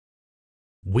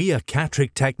We are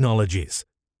Catric Technologies.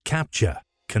 Capture,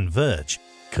 converge,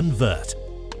 convert.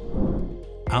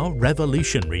 Our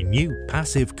revolutionary new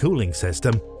passive cooling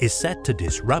system is set to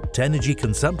disrupt energy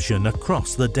consumption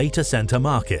across the data center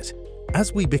market.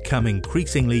 As we become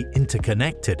increasingly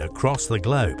interconnected across the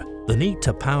globe, the need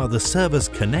to power the servers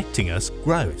connecting us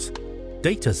grows.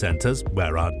 Data centers,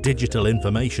 where our digital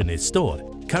information is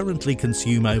stored, currently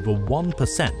consume over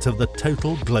 1% of the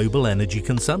total global energy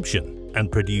consumption and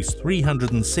produce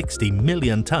 360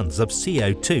 million tons of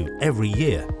CO2 every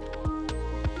year.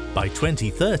 By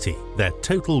 2030, their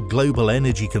total global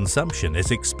energy consumption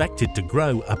is expected to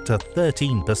grow up to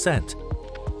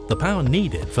 13%. The power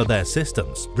needed for their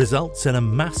systems results in a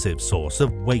massive source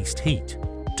of waste heat.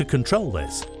 To control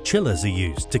this, chillers are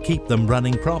used to keep them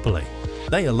running properly.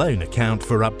 They alone account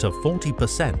for up to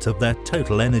 40% of their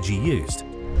total energy used.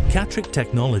 Catric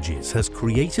Technologies has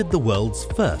created the world's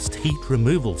first heat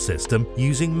removal system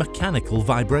using mechanical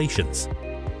vibrations.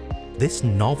 This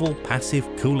novel passive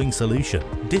cooling solution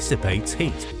dissipates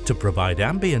heat to provide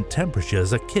ambient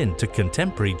temperatures akin to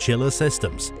contemporary chiller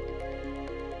systems.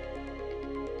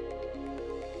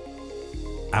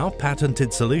 Our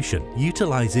patented solution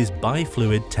utilizes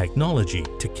bifluid technology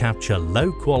to capture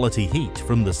low-quality heat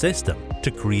from the system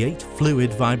to create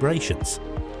fluid vibrations.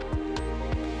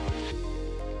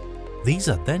 These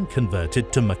are then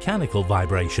converted to mechanical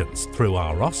vibrations through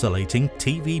our oscillating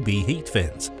TVB heat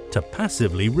fins to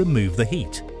passively remove the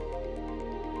heat.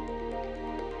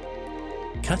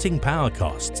 Cutting power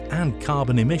costs and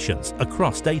carbon emissions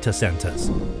across data centers.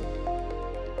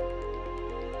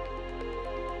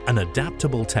 An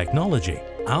adaptable technology,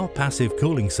 our passive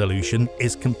cooling solution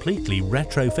is completely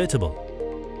retrofittable.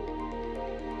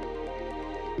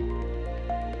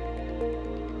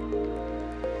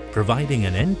 Providing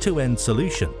an end-to-end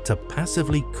solution to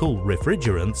passively cool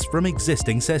refrigerants from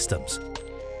existing systems.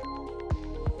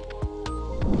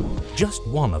 Just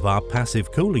one of our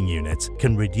passive cooling units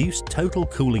can reduce total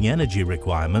cooling energy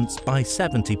requirements by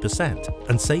 70%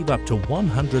 and save up to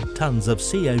 100 tons of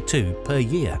CO2 per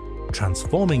year,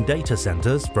 transforming data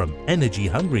centers from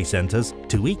energy-hungry centers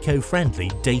to eco-friendly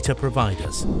data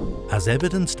providers, as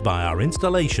evidenced by our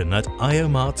installation at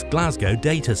IOMART's Glasgow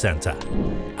data center.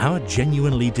 Our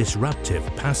genuinely disruptive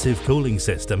passive cooling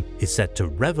system is set to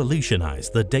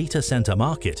revolutionize the data center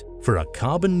market for a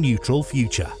carbon-neutral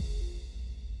future.